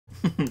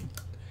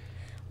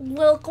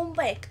Welcome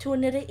back to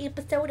another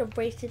episode of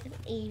Resident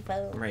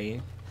Evil.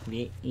 Right?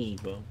 The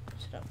evil.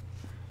 Shut up.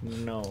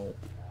 No.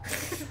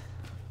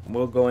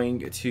 We're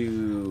going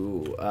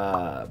to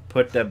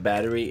put the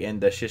battery in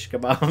the shish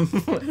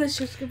kebab. The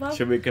shish kebab?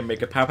 So we can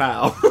make a pow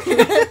pow.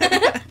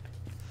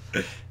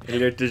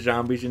 Alert the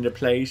zombies into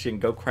place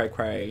and go cry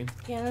cry.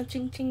 Yeah,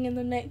 ching ching in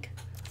the neck.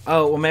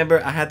 Oh,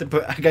 remember, I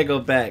gotta go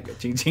back.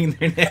 Ching ching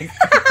their neck.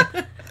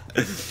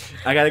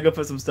 I gotta go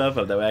put some stuff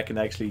up that way I can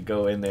actually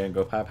go in there and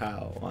go pow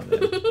pow on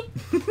them.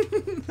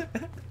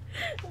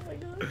 Oh my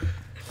god.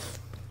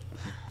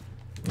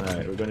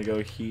 Alright, we're gonna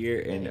go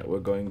here and we're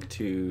going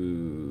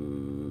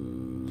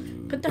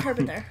to Put the herb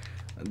in there.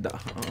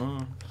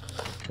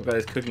 We got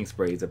his cooking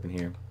sprays up in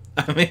here.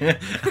 I mean,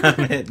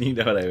 you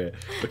know what I mean.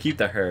 But keep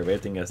the herb,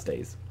 everything else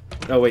stays.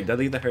 Oh wait, did I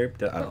leave the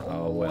herb?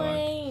 Oh well.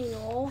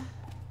 Well.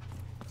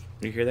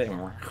 You hear that?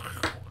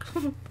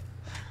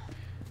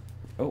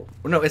 Oh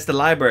no, it's the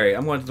library.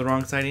 I'm going to the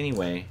wrong side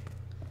anyway.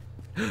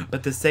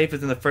 But the safe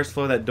is in the first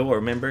floor of that door.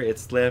 Remember,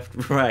 it's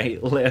left,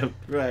 right, left,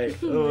 right.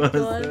 Oh my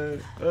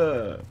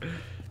God.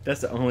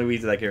 That's the only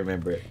reason I can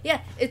remember it.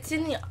 Yeah, it's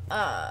in the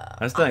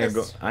I'm still not gonna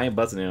go. I ain't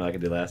busting in like I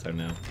did last time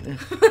now.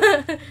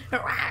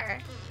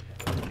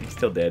 He's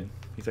still dead.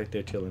 He's right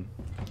there chilling.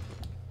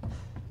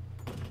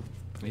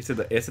 He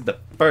said it's at the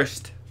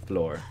first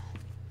floor.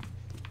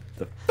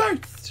 The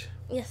first.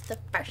 Yes, the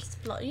first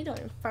floor. You don't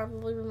even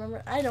probably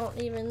remember. I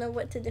don't even know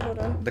what to do. Hold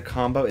on. The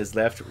combo is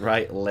left,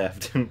 right,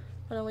 left. Hold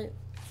on, wait.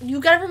 You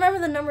gotta remember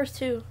the numbers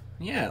too.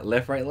 Yeah,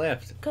 left, right,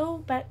 left. Go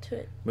back to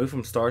it. Move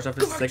from Star's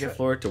office, Go back second to it.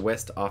 floor, to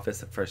West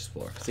office, first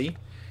floor. See?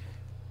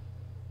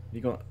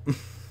 You going?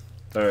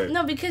 Alright.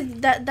 No, because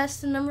that's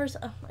the numbers.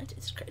 Oh,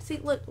 it's crazy.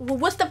 Look, well,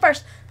 what's the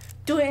first?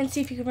 Do it and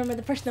see if you can remember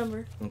the first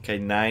number. Okay,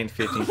 9,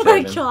 15, Oh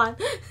my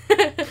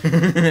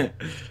 7.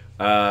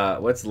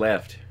 god. What's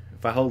left?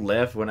 If I hold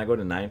left, when I go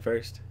to 9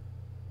 first?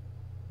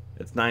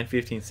 It's 9,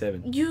 15,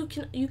 7. You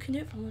can do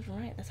it from left and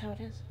right. That's how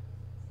it is.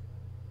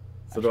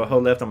 So do I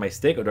hold left on my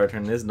stick or do I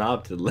turn this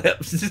knob to the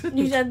left?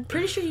 I'm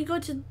pretty sure you go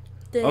to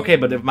the... Okay,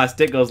 but if my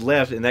stick goes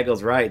left and that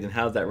goes right, then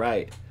how's that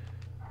right?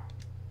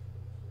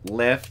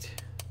 Left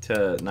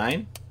to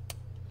 9?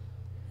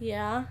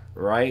 Yeah.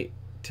 Right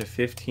to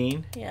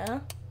 15? Yeah.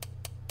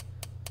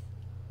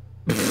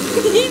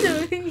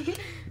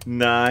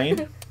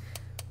 9,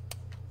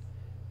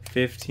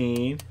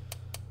 15,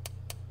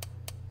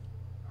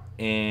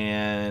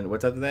 and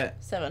what's after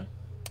that? 7.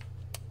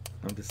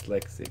 I'm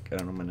dyslexic. I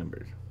don't know my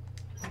numbers.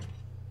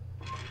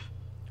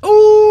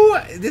 Ooh,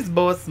 this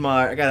boy's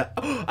smart. I got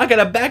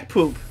a back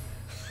poop.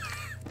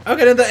 I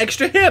got another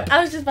extra hip. I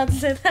was just about to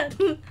say that.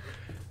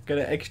 Got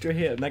an extra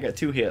hip, and I got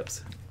 2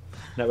 hips.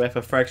 Now if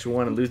I fracture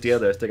one and lose the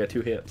other, I still got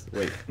 2 hips.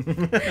 Wait.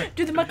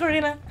 Do the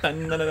Macarena.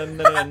 Dun, dun, dun,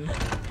 dun, dun.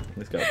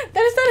 Let's go. That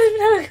is not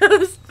even how it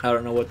goes. I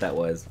don't know what that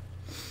was.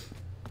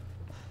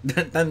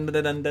 Dun, dun,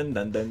 dun, dun, dun,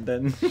 dun, dun,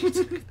 dun.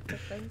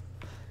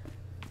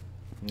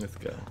 Let's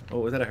go. Oh,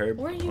 was that a herb?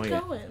 Where are you oh,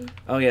 going? Yeah.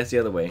 Oh, yeah, it's the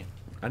other way.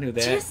 I knew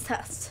that.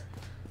 Jesus.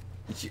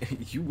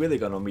 You really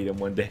gonna meet him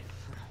one day.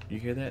 You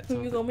hear that?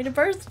 Who you going me to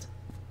first?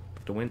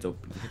 The window's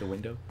open. You hear the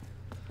window?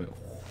 Wait.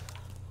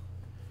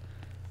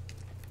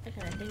 I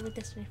gotta deal with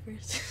this one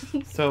first.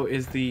 So,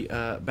 is the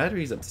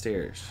batteries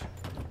upstairs?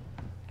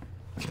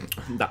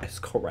 That is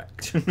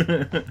correct.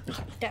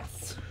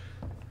 Yes.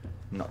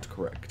 Not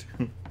correct.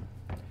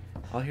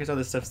 Oh, here's all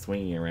this stuff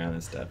swinging around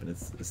and stuff, and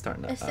it's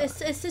starting to...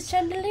 It's this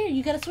chandelier.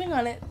 You gotta swing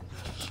on it.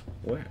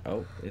 Where?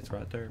 Oh, it's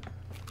right there.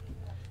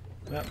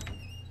 Well,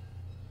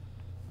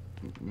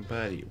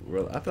 buddy,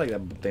 I feel like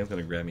that thing's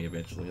gonna grab me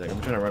eventually. Like, I'm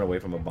trying to run away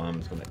from a bomb.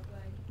 It's gonna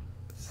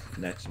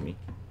snatch me.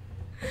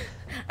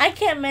 I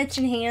can't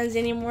mention hands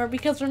anymore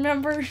because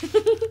remember.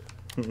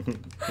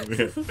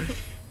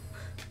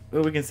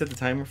 Well, we can set the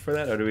timer for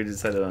that, or do we just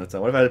set it on its own?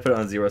 What if I put it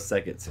on 0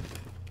 seconds?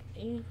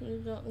 You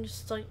don't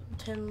just like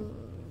 10.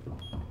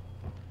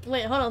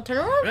 Wait, hold on. Turn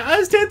around.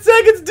 It's 10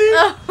 seconds, dude.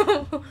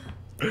 Oh.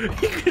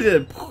 You could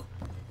have.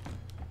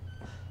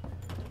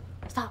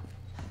 Stop.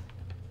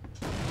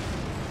 I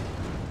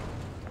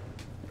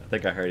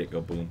think I heard it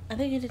go boom. I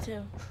think you did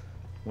too.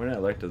 We're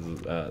not like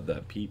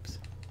the peeps.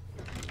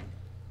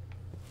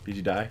 Did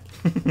you die?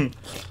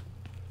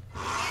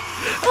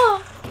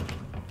 Oh.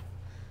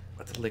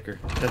 That's a liquor.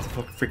 That's a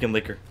freaking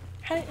liquor.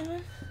 How do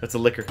you, That's a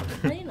liquor.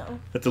 how do you know?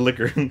 That's a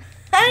liquor.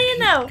 How do you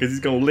know? Because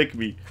he's gonna lick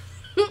me.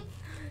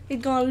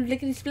 He's gonna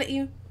lickety split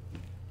you.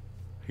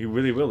 He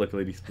really will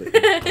lickety split.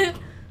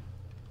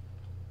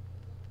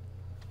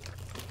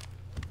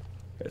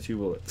 Got 2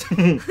 bullets.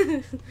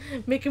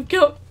 Make him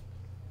go.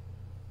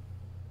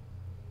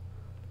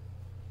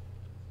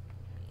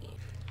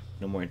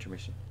 No more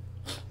intermission.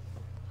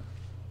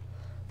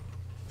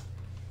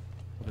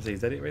 Let's see,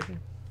 is that it right there?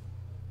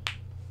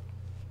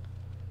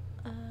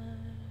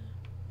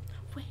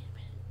 Wait a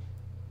minute.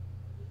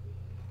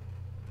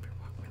 We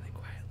walk really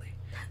quietly.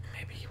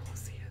 Maybe he won't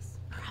see us.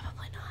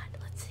 Probably not.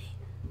 Let's see.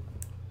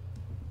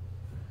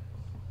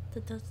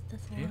 That's a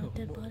lot Ew, of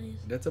dead bodies.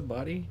 That's a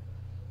body?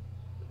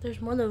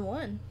 There's more than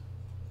one.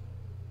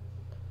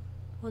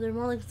 Well, they're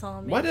more like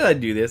zombies. Why did I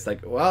do this?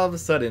 Like, well, all of a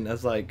sudden, I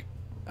was like,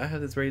 I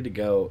have this ready to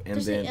go, and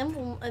There's then the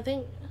emblem, I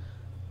think.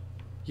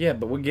 yeah,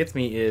 but what gets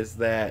me is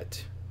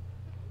that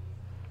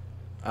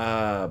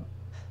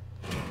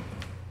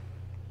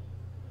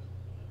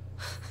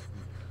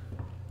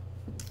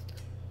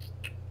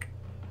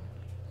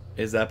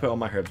is that I put all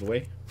my herbs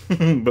away,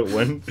 but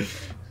one.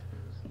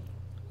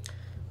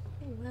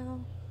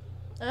 Well,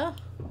 oh.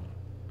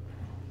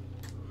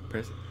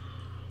 Press it.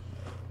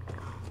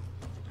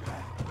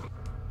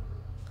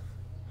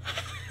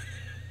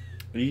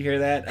 You hear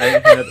that? I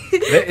didn't hear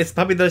that. It's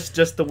probably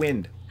just the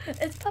wind.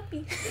 It's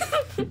puppy.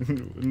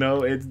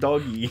 No, it's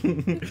doggy.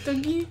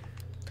 Doggy.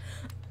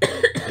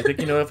 I think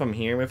you know if I'm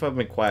here. If I've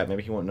been quiet,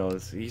 maybe he won't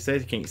notice. He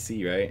says he can't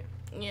see, right?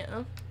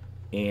 Yeah.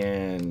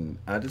 And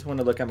I just want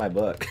to look at my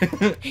book. I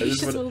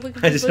just book.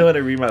 want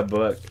to read my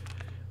book.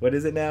 What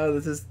is it now?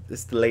 This is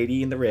the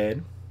lady in the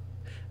red,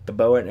 the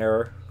bow and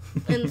arrow,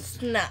 and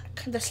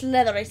snack, the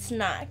slithery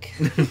snack.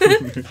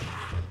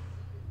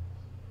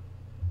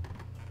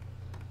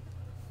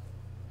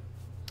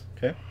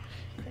 Okay.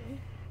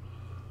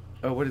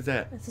 Oh, what is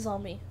that? This is all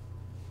me.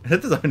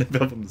 That is on the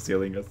bell from the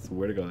ceiling. I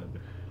swear to God.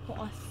 Oh,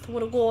 I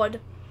swear to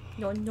God.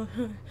 No.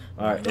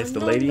 All right, it's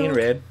the lady in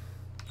red.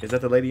 Is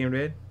that the lady in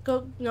red?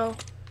 Go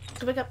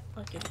back up.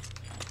 Okay.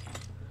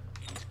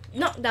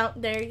 No, down.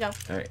 There you go.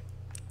 All right,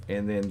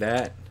 and then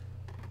that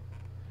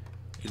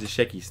is a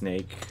shaky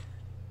snake.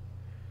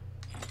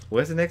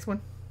 What's the next one?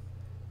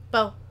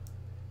 Bow. Is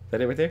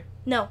that it right there?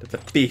 No. That's a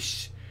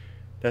fish.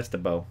 That's the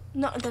bow.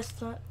 No,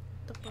 that's not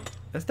the bow.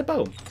 That's the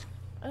bow.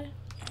 Okay.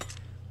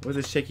 What's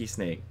a shaky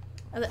snake?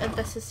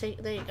 That's the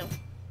snake. There you go.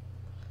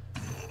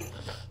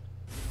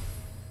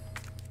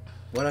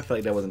 Why do I feel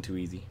like that wasn't too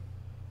easy?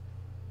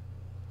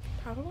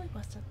 Probably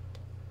wasn't.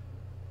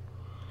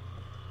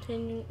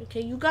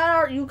 Okay, you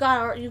got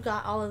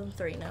all of them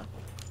 3 now.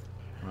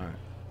 All right.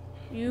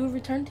 You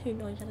return 2.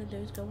 All you gotta do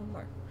is go 1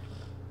 more.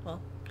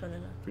 Well, go no.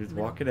 Just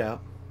walk it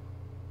out.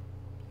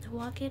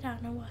 Walk it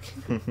out. No, walk it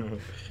out.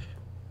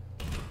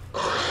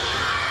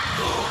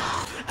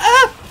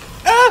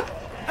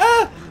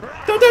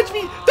 Don't touch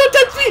me! Don't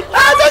touch me!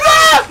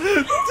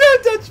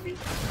 Don't touch me!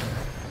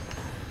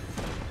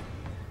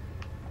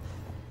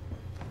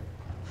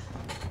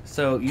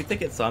 So, you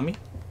think it saw me?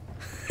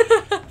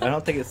 I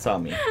don't think it saw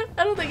me.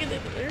 I don't think it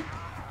did either.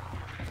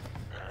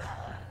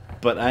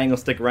 But I ain't gonna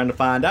stick around to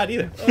find out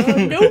either.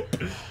 Nope.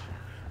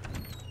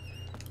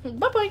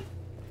 Bye-bye.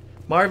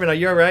 Marvin, are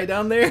you alright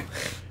down there?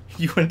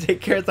 You wanna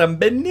take care of some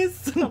business?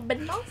 Some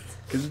business?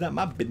 Cause it's not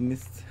my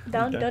business.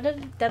 Down.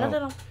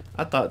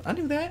 I thought, I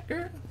knew that,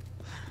 girl.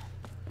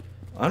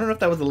 I don't know if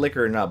that was a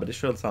liquor or not, but it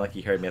sure sounded like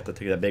he heard me after I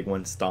took that big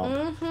one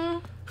stomp.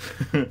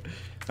 Mm-hmm.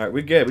 Alright,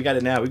 we're good. We got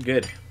it now. We're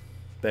good.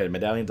 There, the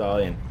medallion's all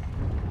in.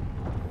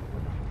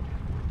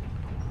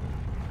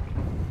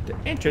 The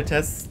entrance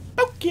has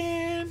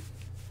spoken.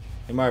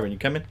 Hey, Marvin, you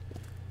coming?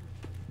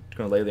 Just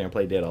gonna lay there and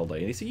play dead all day.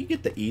 And you see, you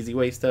get the easy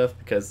way stuff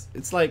because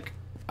it's like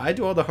I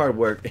do all the hard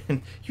work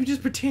and you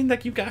just pretend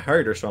like you got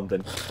hurt or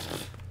something.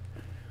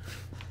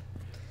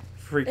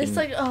 Freaking. It's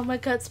like, oh, my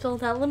gut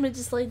spilled out. Let me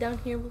just lay down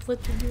here with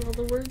what to do all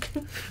the work.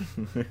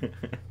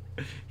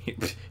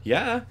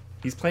 Yeah,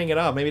 he's playing it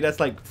off. Maybe that's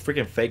like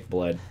freaking fake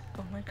blood.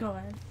 Oh my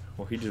God.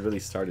 Or he just really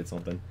started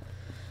something.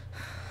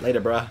 Later,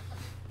 bruh.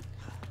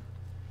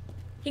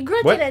 He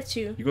grunted What? at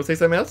you. You gonna say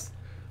something else?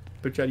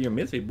 Put you out of your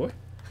misery, boy.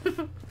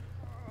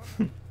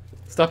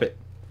 Stop it.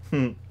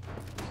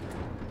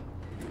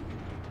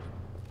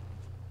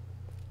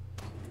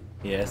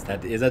 Yes,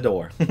 that is a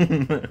door.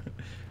 And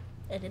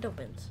it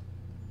opens.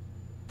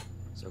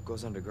 So it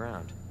goes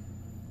underground.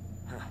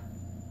 Huh.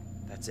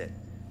 That's it.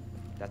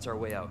 That's our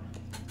way out.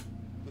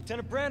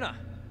 Lieutenant Branna!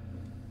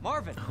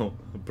 Marvin! Oh,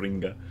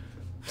 bringa.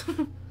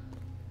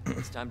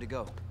 It's time to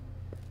go.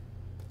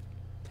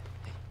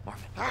 Hey,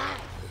 Marvin.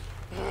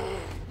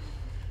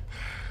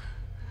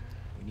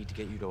 We need to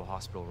get you to a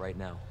hospital right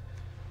now.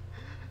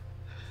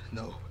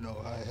 No,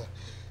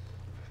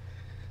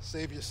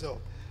 save yourself.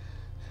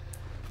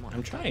 Come on.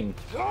 I'm trying.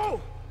 Go!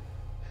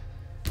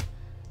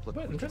 Look,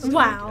 What? we can I'm still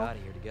Wow. get out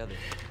of here together.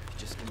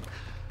 Just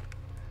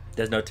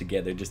There's no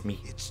together, just me.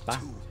 It's Bye.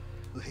 too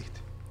late.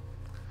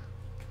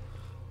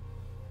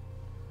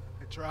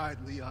 I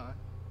tried, Leon.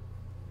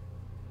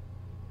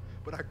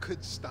 But I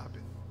couldn't stop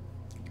it.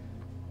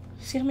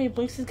 See how many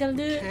blinks he's gotta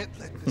do it? Can't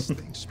let this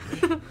thing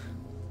spread.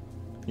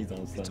 He's on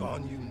It's something.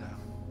 on you now.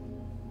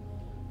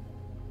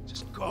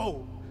 Just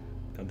go.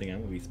 Don't think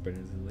I'm gonna be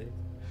spreading his legs.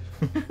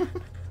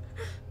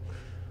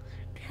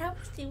 How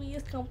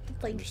serious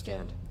conversation.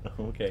 understand.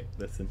 Oh, okay,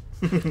 listen.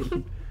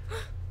 I'm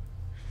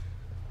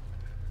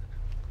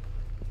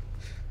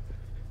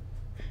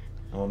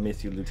gonna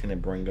miss you,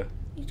 Lieutenant Bringa.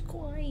 He's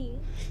crying.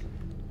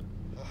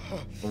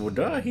 Well,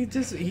 duh,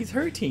 he's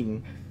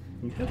hurting.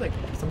 He has like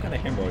some kind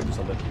of hemorrhoid or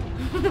something.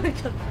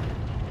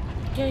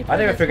 I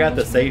never forgot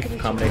the safe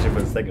combination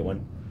for the second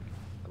one.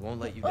 I won't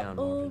let you down,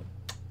 Marvin.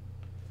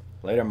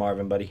 Later,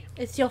 Marvin, buddy.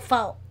 It's your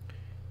fault.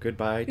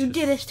 Goodbye. You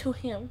did this to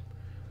him.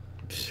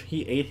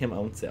 He ate him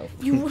own self.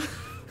 You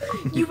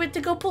went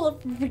to go pull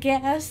up the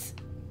gas.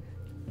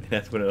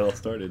 That's when it all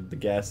started. The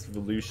gas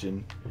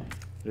revolution.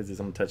 What is this?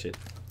 I'm gonna touch it.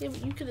 Yeah,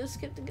 but you could have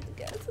skipped to get the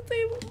gas at the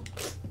table.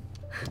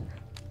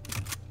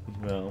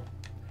 Well,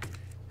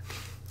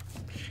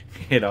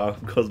 it all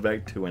goes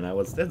back to when I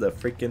was. There's a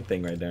freaking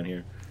thing right down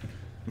here.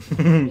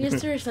 You're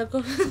serious,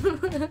 Uncle.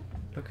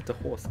 Look at the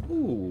horse.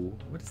 Ooh,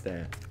 what is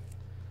that?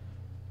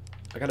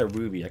 I got a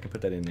ruby. I can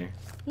put that in there.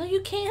 No,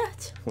 you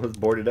can't. Well, let's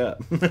board it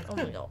up. Oh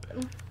my god.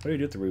 What do you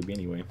do with the ruby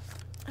anyway?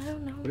 I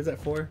don't know. What is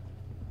that for?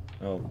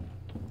 Oh.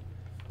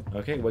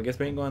 Okay, well I guess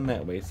we ain't going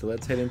that way. So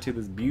let's head into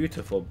this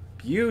beautiful,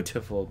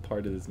 beautiful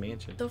part of this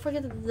mansion. Don't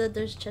forget that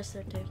there's a chest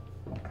there too.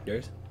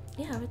 Yours?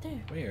 Yeah, right there.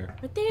 Where?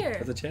 Right there.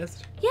 That's a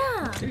chest?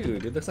 Yeah.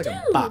 Dude, it looks like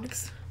a Dude.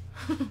 box.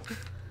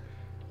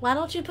 Why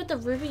don't you put the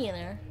ruby in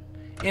there?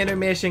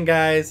 Intermission,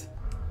 guys.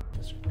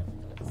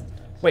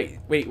 Wait.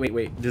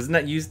 Does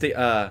not use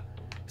the,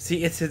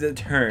 see, it's a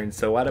turn,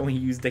 so why don't we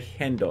use the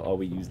handle? Oh,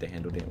 we used the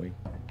handle, didn't we?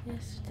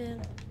 Yes, you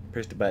did.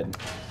 Press the button.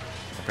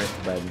 I pressed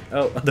the button.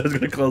 Oh, I thought it was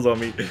gonna close on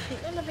me. The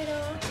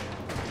elevator.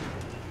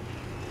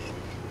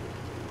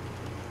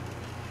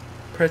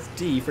 Press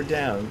D for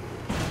down.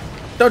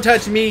 Don't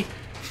touch me!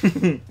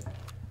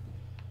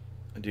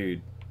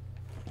 Dude.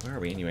 Where are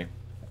we anyway?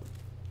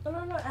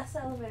 No, that's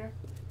the elevator.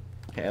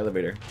 Okay,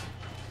 elevator.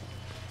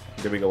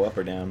 Did we go up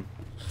or down?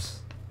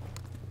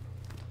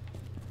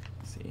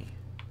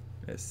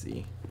 Let's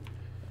see.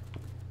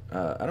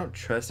 I don't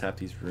trust half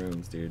these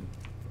rooms, dude.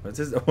 What's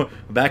this? Oh,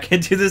 back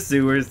into the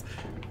sewers.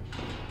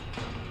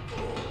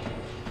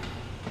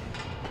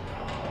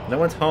 No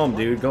one's home,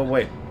 dude. Go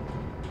away.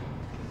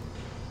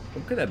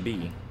 What could that be?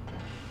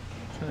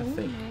 I'm trying to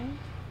think.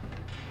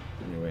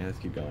 Anyway, let's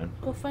keep going.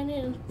 Go find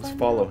it. Let's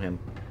follow him.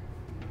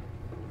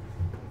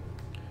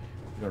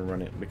 I'm gonna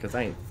run it because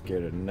I ain't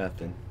scared of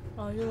nothing.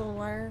 Oh, you little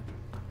liar.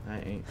 I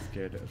ain't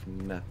scared of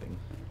nothing.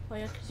 Oh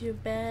yeah, 'cause you're a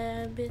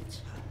bad bitch.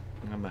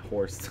 I'm a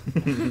horse.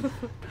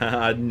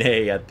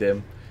 Nay at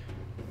them.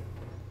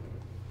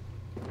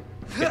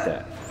 Get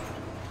that.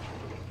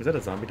 Is that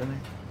a zombie down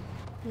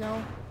there?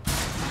 No.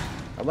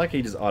 I like how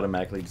he just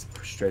automatically just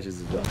stretches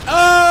his jump.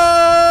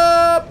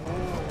 Oh!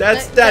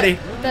 That's steady.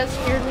 That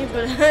scared me,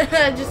 but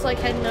I just like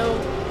had no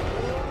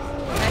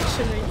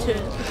action to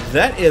it.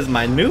 That is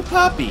my new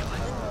puppy.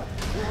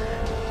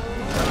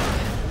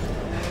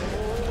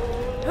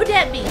 Who'd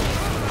that be?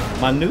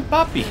 My new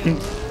puppy.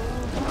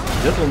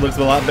 This one looks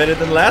a lot better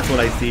than the last one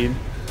I seen.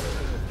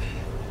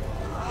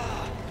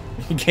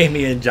 He gave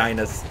me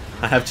anginas.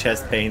 I have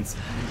chest pains.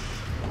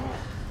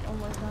 Oh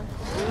my god.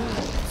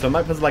 So I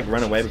might just like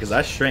run away because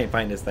I sure ain't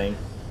fighting this thing.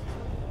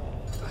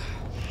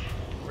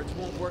 Words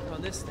won't work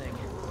on this thing.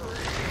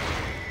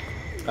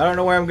 I don't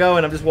know where I'm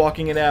going. I'm just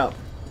walking it out.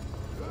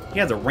 He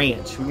has a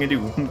ranch. What are you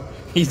gonna do?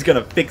 He's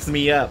gonna fix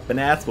me up. An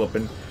ass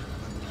whooping.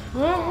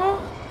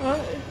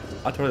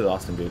 I totally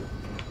lost him, dude.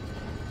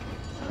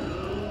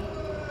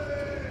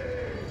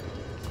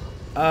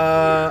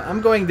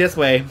 I'm going this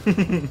way.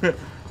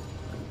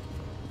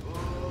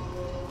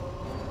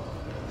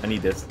 I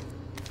need this.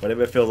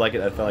 Whatever it feels like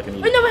it, I feel like I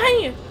need Wait, it. no,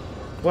 behind you.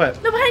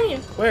 What? No, behind you.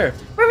 Where?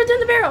 Right in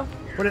the barrel.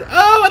 What is,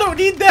 oh, I don't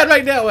need that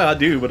right now. Well, I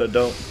do, but I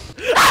don't.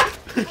 Ah!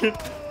 Don't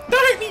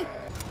hurt me.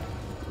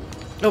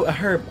 Oh, a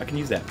herb. I can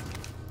use that.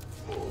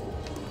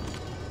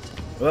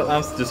 Well,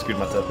 I'm just screwed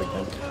myself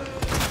again.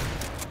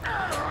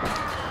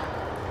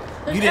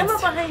 There's You didn't ammo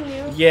s- behind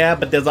you. Yeah,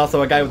 but there's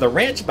also a guy with a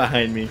ranch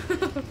behind me.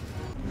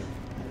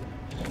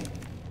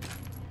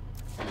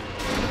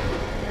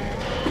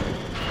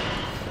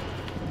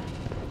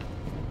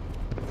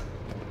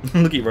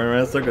 Look, he running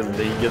around in circles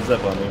until he gives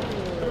up on me.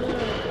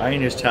 I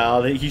ain't his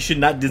child. He should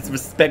not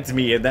disrespect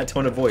me in that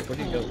tone of voice. Where'd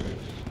he go?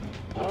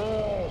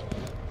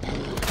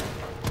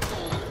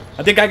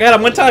 I think I got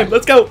him one time.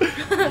 Let's go.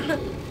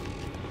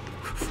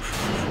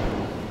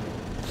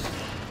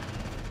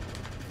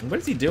 What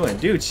is he doing?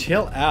 Dude,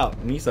 chill out.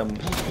 I need some.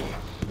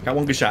 Got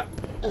one good shot.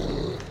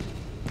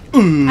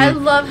 I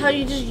love how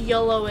you just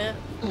YOLO it.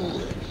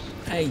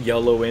 I ain't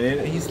YOLO in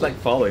it. He's like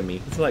following me.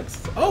 It's like,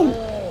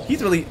 oh,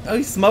 he's really, oh,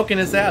 he's smoking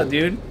us out,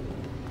 dude.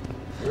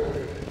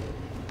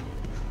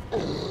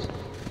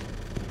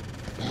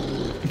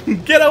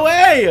 Get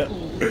away!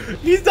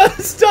 He's not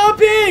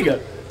stopping!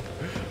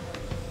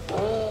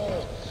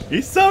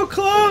 He's so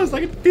close!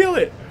 I can feel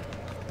it!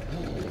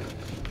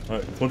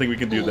 Alright, that's one thing we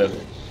can do then.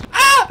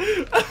 Ah!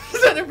 I'm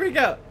starting to freak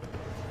out!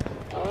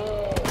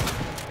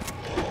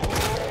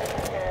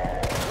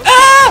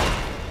 Ah!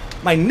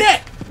 My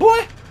neck!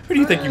 Boy! Who do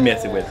you think you're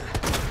messing with?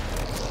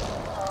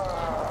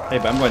 Hey,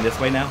 but I'm going this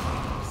way now.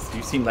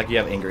 You seem like you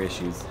have anger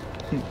issues.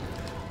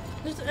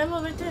 There's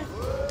ammo right there.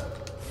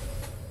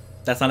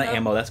 That's not an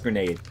ammo, that's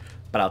grenade.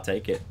 But I'll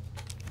take it.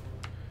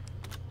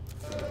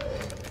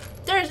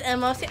 There's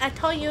ammo. See, I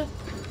told you.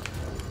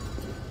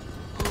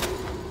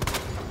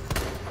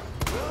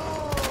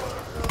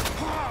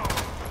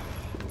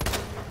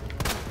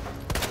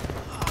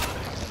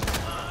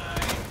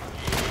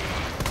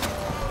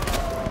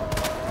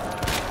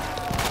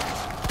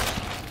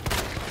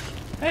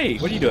 Hey,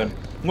 what are you doing?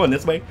 I'm going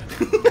this way.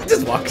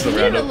 Just walks You need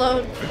around. to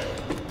reload.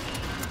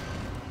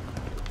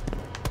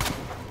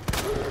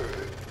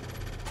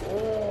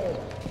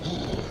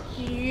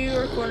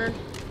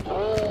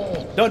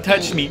 Don't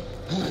touch me.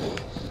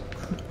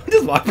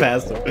 Just walk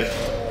past him.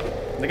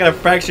 I got a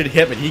fractured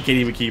hip and he can't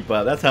even keep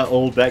up. That's how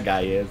old that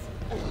guy is.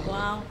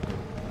 Wow.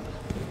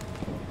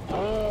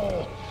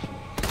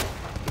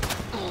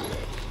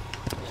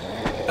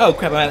 Oh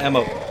crap, I'm out of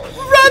ammo.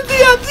 Run,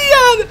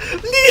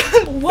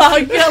 Leon! Wow,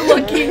 you're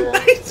lucky.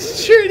 I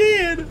sure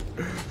did.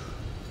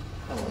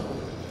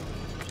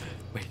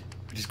 Wait,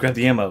 just grab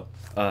the ammo.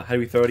 How do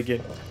we throw it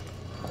again?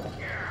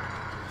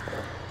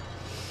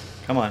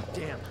 Come on.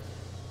 Damn.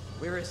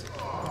 Where is it?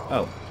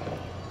 Oh.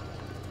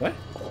 What?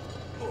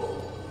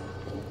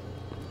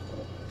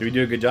 Did we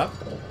do a good job?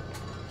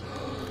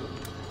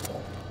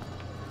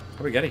 How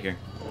do we get it here?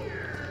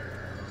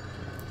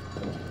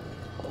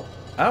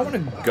 I don't want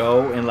to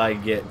go and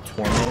like get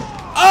tormented.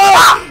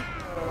 Oh!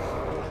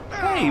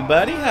 Hey,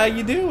 buddy, how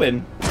you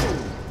doing?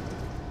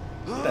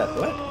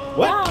 What?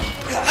 Wow.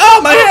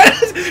 Oh my God!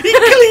 He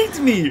cleaned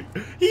me.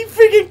 He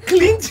freaking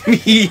cleaned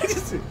me.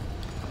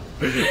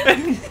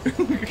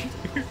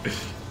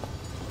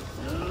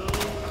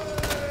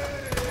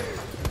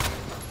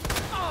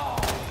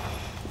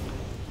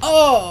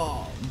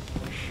 Oh!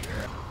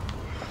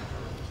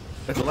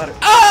 There's a ladder.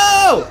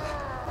 Oh!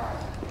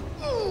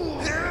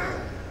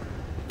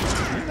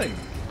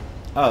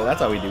 Oh,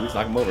 that's all we do. We just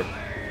knock him over.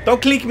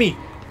 Don't clink me!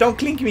 Don't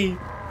clink me!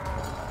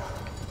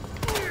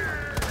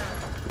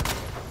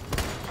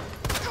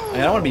 I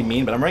don't want to be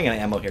mean, but I'm running out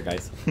of ammo here,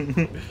 guys.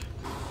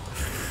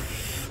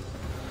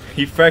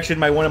 He fractured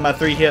one of my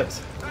 3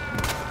 hips.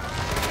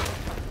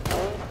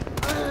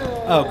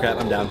 Oh crap,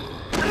 I'm down.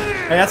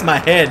 Hey, that's my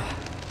head.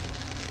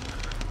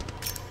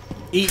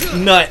 Eat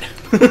nut.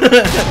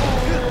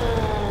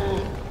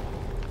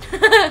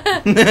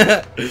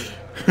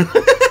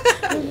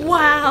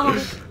 Wow.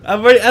 I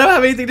don't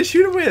have anything to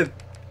shoot him with.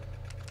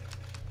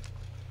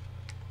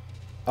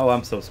 Oh,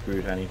 I'm so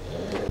screwed, honey.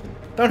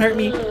 Don't hurt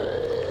me.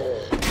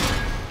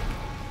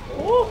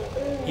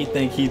 He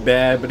think he's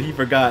bad, but he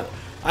forgot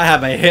I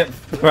have a hip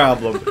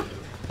problem.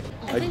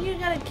 I think you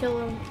gotta kill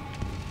him.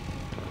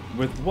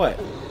 With what?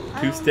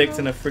 2 sticks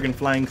and a friggin'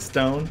 flying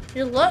stone?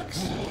 Your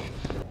looks.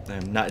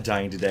 I'm not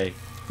dying today.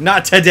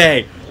 Not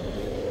today!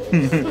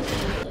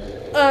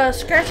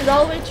 Scratch it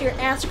all the way to your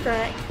ass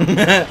crack.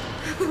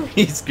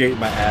 He scraped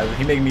my ass.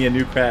 He made me a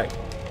new crack.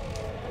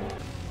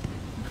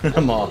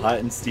 I'm all hot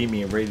and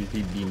steamy and ready to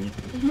be beamy.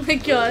 Oh my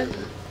God.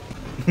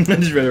 I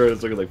just ran around in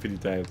circles like 50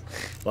 times.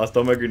 Lost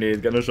all my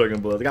grenades, got no shotgun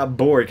bullets. I got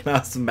bored. Can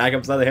I smack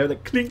upside the head with a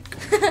clink?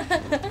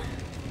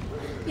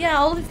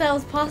 Yeah, only if that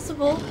was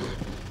possible.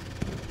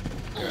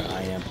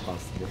 I am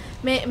possible.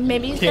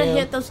 Maybe you gotta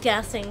hit those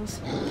gas things.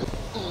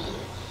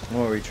 I'm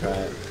gonna retry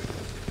it.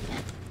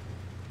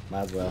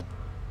 Might as well.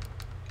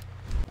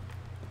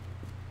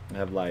 I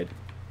have lied.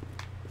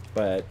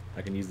 But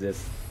I can use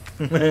this.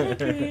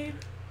 Okay.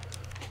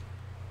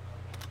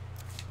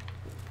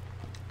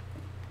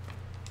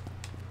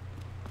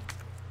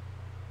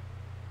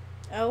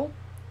 Oh?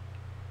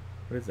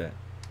 What is that?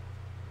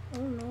 I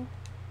don't know.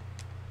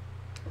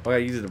 Oh, I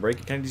use it to break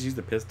it. Can I just use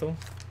the pistol?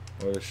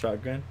 Or the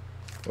shotgun?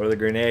 Or the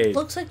grenade?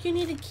 Looks like you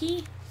need a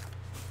key.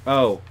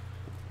 Oh.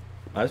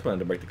 I just wanted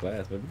to break the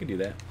glass, but we can do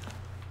that.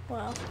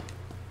 Wow.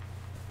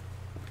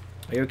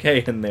 Are you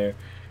okay in there?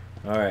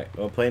 Alright,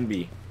 well, plan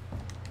B.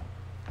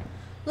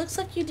 Looks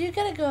like you do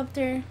gotta go up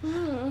there.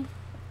 Hmm.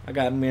 I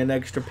got me an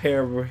extra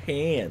pair of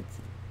hands.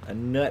 A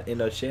nut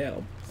in a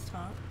shell.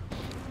 Stop.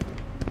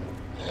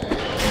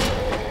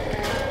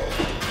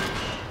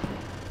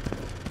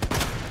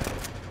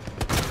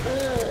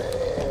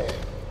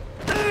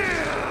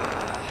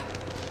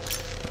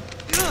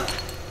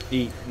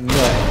 Eat nut.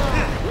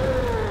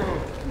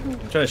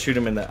 I'm trying to shoot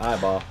him in the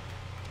eyeball.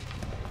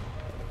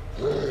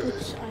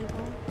 Which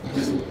eyeball?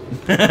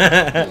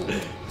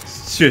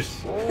 Shush.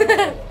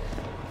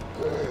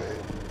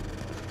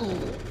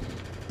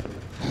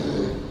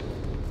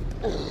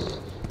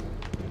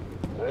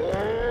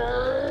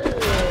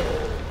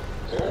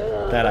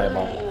 That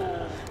eyeball.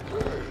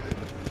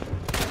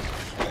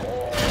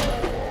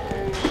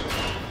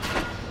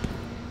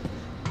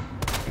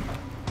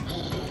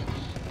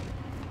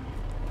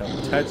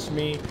 Don't touch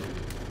me.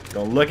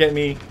 Don't look at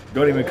me.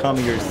 Don't even call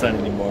me your son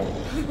anymore.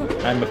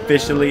 I'm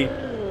officially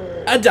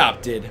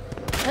adopted.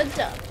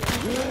 Adopted.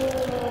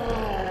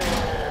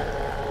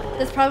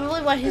 That's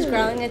probably why he's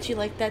growling at you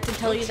like that, to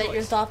tell you that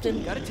you're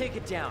adopted. Gotta take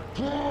it down.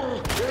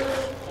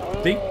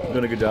 See?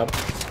 Doing a good job.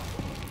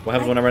 What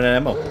happens when I run out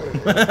of ammo?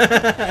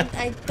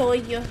 I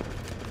told you.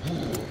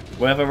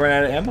 What if I run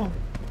out of ammo?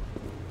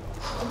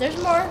 There's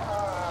more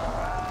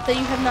that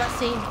you have not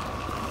seen.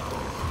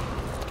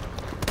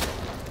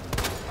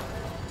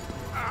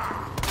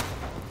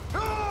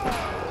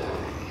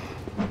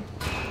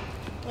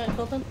 Wait,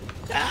 hold on.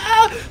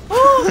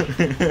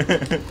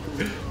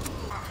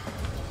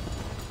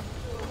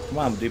 Come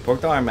on, dude,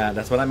 poke the arm out.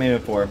 That's what I'm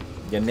aiming for.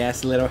 Your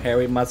nasty little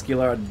hairy,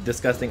 muscular,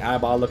 disgusting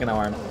eyeball-looking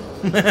arm.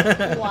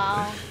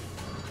 Wow.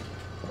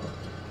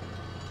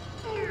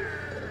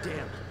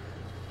 Damn.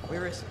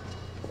 Where is it?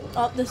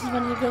 Oh, this is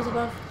when he goes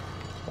above.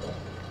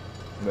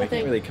 But I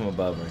can't really come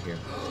above right here.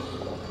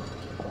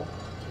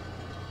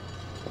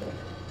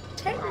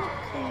 Technically.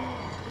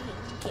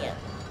 Can't.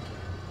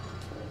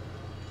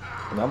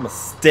 And I'm gonna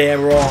stare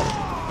wrong.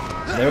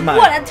 Never mind.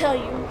 What I tell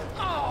you?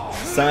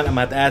 Son, I'm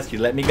gonna have to ask you,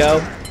 let me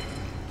go?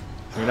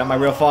 You're not my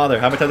real father.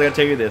 How many times I gotta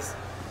tell you this?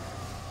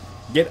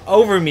 Get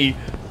over me.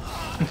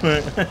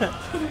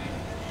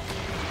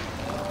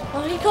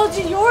 Well, he called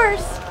you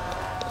yours.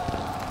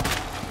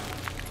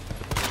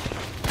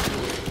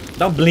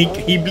 Don't blink.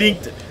 He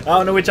blinked. I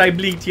don't know which eye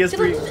blinked. He has See,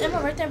 three. look, there's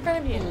Emma right there in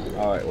front of you.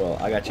 Alright, well,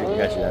 I got you. I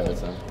got you that,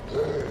 son.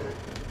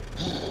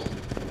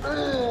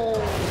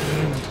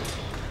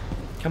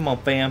 Come on,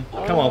 fam.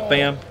 Come on,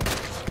 fam.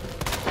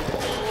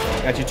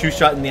 Got you 2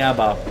 shot in the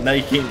eyeball. Now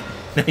you can't.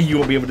 Now you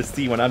won't be able to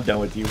see when I'm done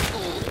with you.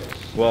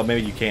 Well,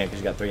 maybe you can because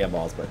you got 3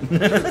 eyeballs, but.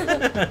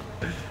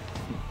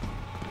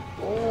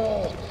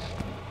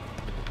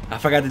 I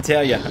forgot to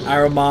tell you,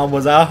 our mom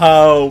was a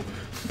hoe.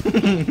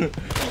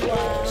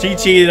 She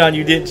cheated on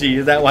you, didn't she?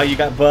 Is that why you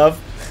got buff?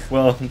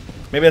 Well,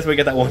 maybe that's why you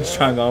got that one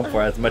strong arm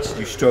for, as much as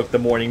you stroked the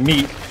morning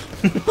meat.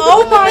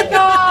 Oh my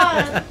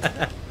god!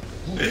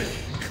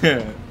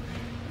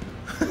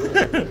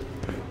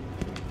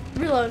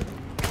 Reload.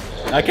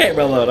 I can't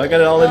reload. I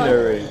got it all in there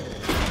already.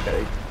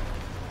 Okay.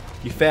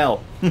 You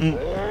fell. You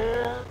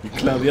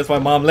clumsy. That's why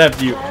mom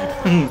left you.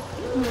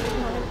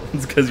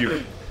 It's because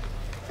you.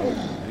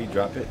 Did he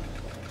drop it?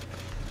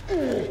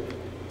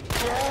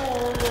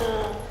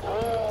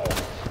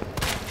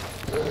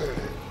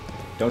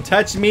 Don't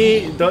touch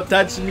me! Don't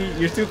touch me!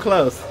 You're too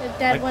close.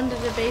 Dad wanted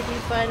a baby,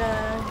 but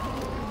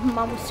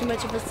mom was too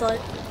much of a slut.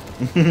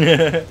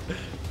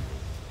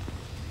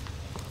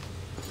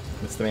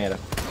 What's the matter?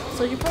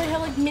 So you probably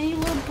have like mini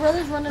little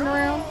brothers running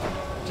around.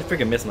 Just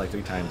freaking missed him like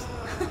 3 times.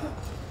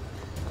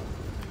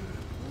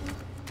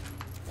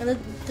 And then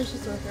there's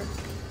just worker.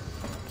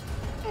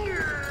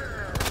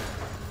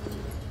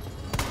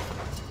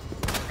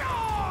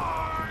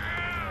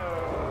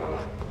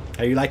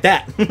 How you like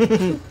that?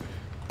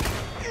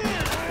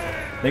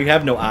 Now you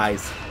have no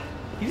eyes.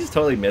 He just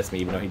totally missed me,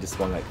 even though he just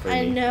swung like crazy.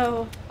 I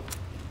know.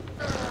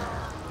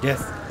 Yes,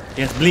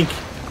 yes, blink,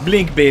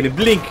 blink, baby,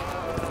 blink,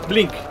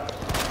 blink.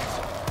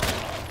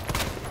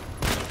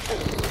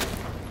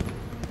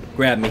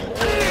 Grab me.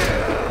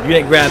 You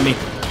didn't grab me.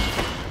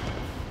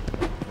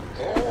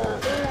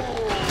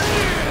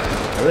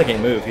 I really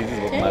can't move. He's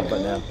just with my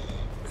butt now.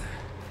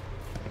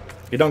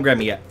 You don't grab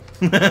me yet.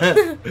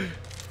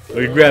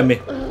 Or you grab me.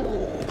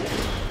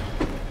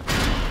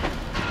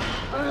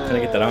 Can I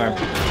get that arm?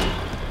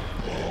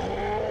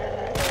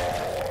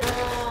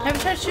 Have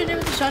you tried shooting it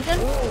with the shotgun?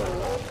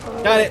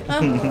 Got it.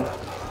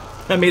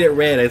 I made it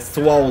red. It's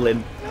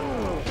swollen.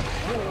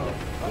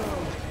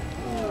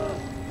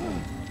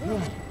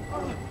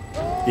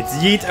 It's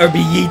yeet or be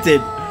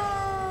yeeted.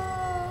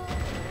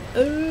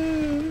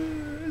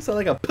 You sound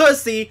like a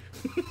pussy.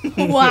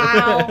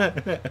 Wow.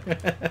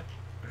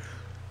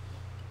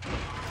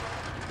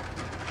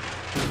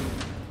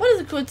 What is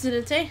a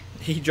coincidence, eh?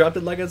 He dropped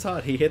it like it's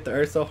hot. He hit the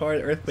earth so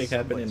hard, earthquake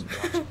happened.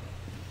 And...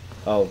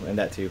 Oh, and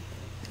that too.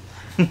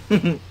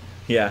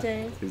 Yeah,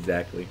 Dang.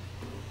 exactly.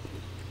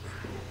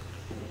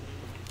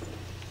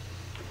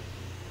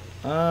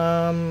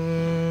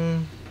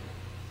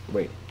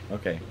 Wait.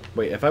 Okay.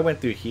 Wait. If I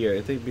went through here,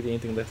 is there be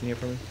anything left in here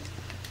for me?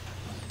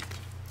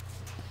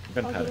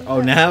 Gunpowder.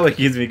 Oh, now it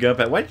gives me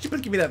gunpowder. Why did you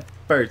give me that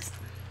first?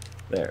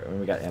 There.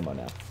 We got ammo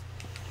now.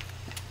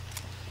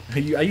 I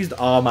used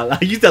all my. I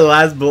used the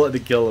last bullet to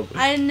kill him.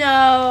 I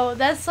know.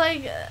 That's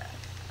like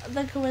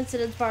the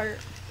coincidence part.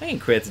 I ain't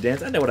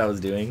coincidence. I know what I was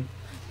doing.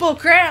 Bull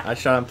crap. I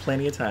shot him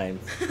plenty of times.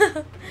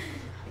 I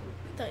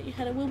thought you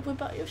had to whip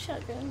out your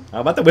shotgun. I'm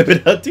about to whip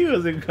it out too. It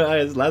was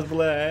the last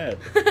bullet I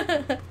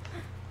had.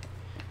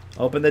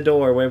 Open the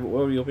door. What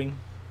were you opening?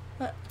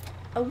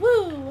 A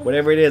woo.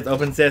 Whatever it is,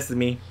 open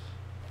sesame.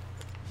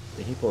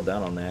 Did he pull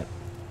down on that?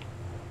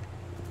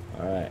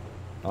 Alright.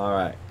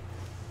 Alright.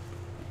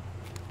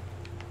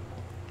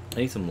 I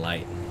need some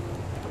light.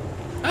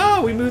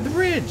 Oh, we moved the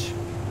bridge.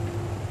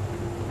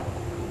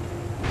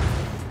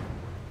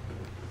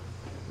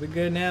 We're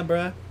good now,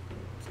 bruh.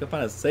 Let's go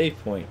find a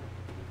safe point.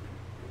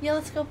 Yeah,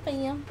 let's go,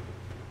 Pam.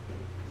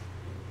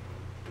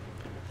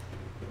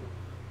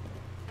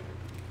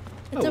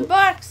 It's a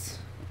box.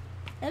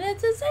 And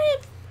it's a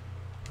safe.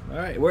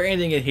 Alright, we're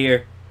ending it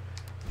here.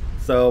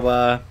 So,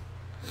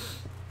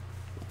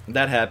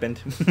 that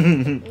happened.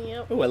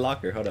 Yep. Oh, a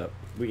locker. Hold up.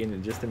 We end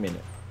in just a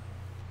minute.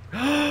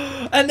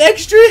 An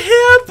extra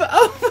hip!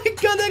 Oh my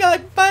god, they got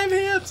like 5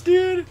 hips,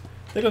 dude.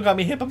 They're gonna call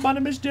me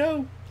Hippopotamus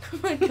Joe. Oh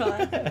my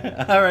god.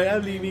 Alright,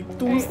 I'm leaving.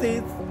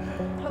 Deuces.